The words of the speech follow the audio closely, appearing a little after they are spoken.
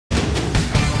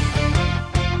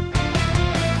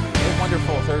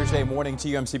Thursday morning to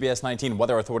CBS 19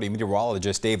 Weather Authority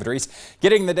meteorologist David Reese.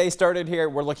 Getting the day started here,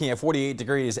 we're looking at 48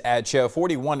 degrees at Show,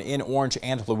 41 in Orange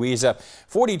and Louisa,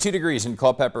 42 degrees in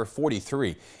Culpeper,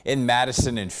 43 in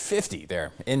Madison, and 50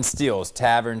 there in Steeles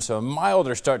Tavern. So a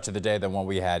milder start to the day than what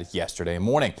we had yesterday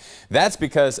morning. That's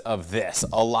because of this.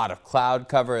 A lot of cloud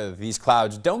cover. These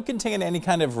clouds don't contain any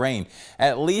kind of rain,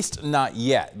 at least not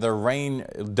yet. The rain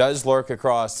does lurk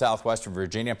across southwestern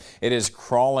Virginia. It is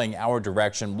crawling our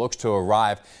direction, looks to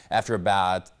arrive after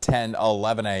about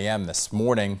 10-11 a.m. this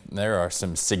morning. There are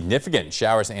some significant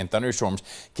showers and thunderstorms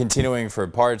continuing for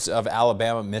parts of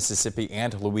Alabama, Mississippi,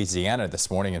 and Louisiana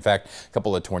this morning. In fact, a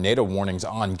couple of tornado warnings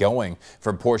ongoing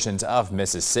for portions of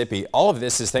Mississippi. All of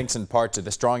this is thanks in part to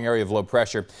the strong area of low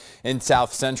pressure in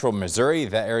south central Missouri.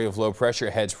 That area of low pressure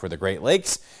heads for the Great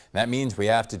Lakes. That means we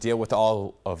have to deal with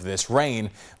all of this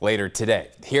rain later today.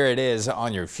 Here it is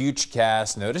on your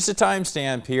Futurecast. Notice the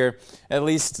timestamp here. At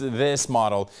least this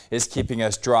model is keeping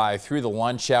us dry through the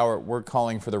lunch hour. We're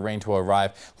calling for the rain to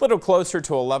arrive a little closer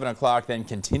to 11 o'clock, then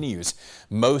continues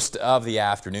most of the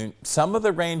afternoon. Some of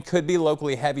the rain could be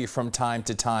locally heavy from time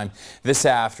to time this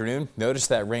afternoon. Notice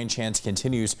that rain chance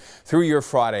continues through your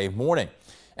Friday morning.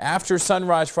 After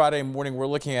sunrise Friday morning, we're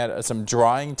looking at some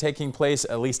drying taking place,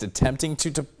 at least attempting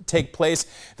to take place.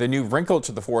 The new wrinkle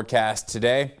to the forecast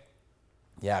today.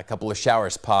 Yeah, a couple of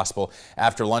showers possible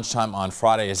after lunchtime on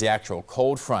Friday as the actual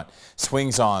cold front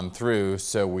swings on through.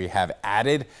 So we have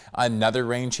added another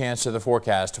rain chance to the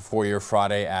forecast for your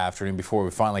Friday afternoon before we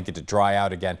finally get to dry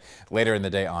out again later in the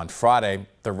day on Friday.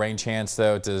 The rain chance,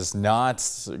 though, does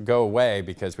not go away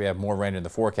because we have more rain in the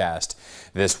forecast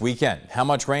this weekend. How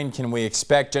much rain can we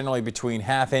expect? Generally between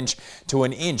 ½ inch to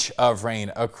an inch of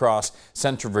rain across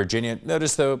central Virginia.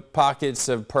 Notice, though, pockets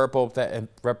of purple that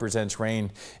represents rain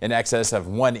in excess of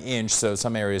 1 inch. So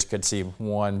some areas could see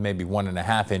maybe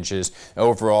 1.5 inches.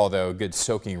 Overall, though, good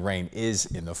soaking rain is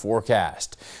in the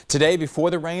forecast. Today,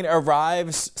 before the rain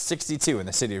arrives, 62 in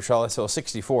the city of Charlottesville,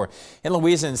 64 in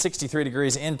Louisa, and 63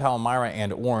 degrees in Palmyra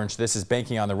and Orange. This is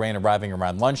banking on the rain arriving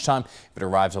around lunchtime. If it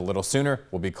arrives a little sooner,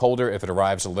 we'll be colder. If it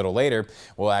arrives a little later,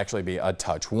 we'll actually be a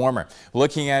touch warmer.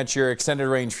 Looking at your extended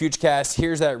range Futurecast,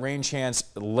 here's that rain chance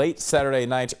late Saturday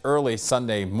night, early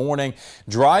Sunday morning.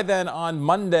 Dry then on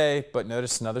Monday, but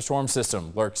notice another storm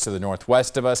system lurks to the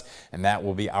northwest of us, and that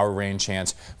will be our rain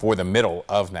chance for the middle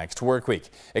of next work week.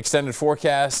 Extended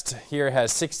forecast here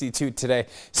has 62 today,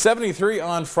 73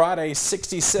 on Friday,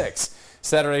 66.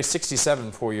 Saturday,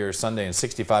 67 for your Sunday, and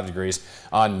 65 degrees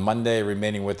on Monday,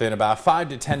 remaining within about 5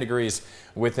 to 10 degrees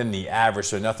within the average.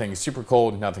 So nothing super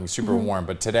cold, nothing super warm.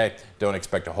 But today, don't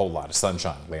expect a whole lot of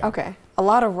sunshine. Leah. Okay. A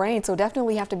lot of rain, so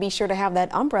definitely have to be sure to have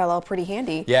that umbrella pretty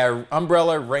handy. Yeah,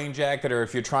 umbrella, rain jacket, or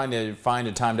if you're trying to find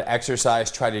a time to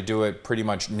exercise, try to do it pretty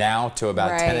much now to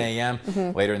about 10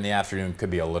 a.m. Later in the afternoon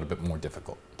could be a little bit more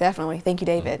difficult. Definitely. Thank you,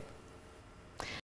 David.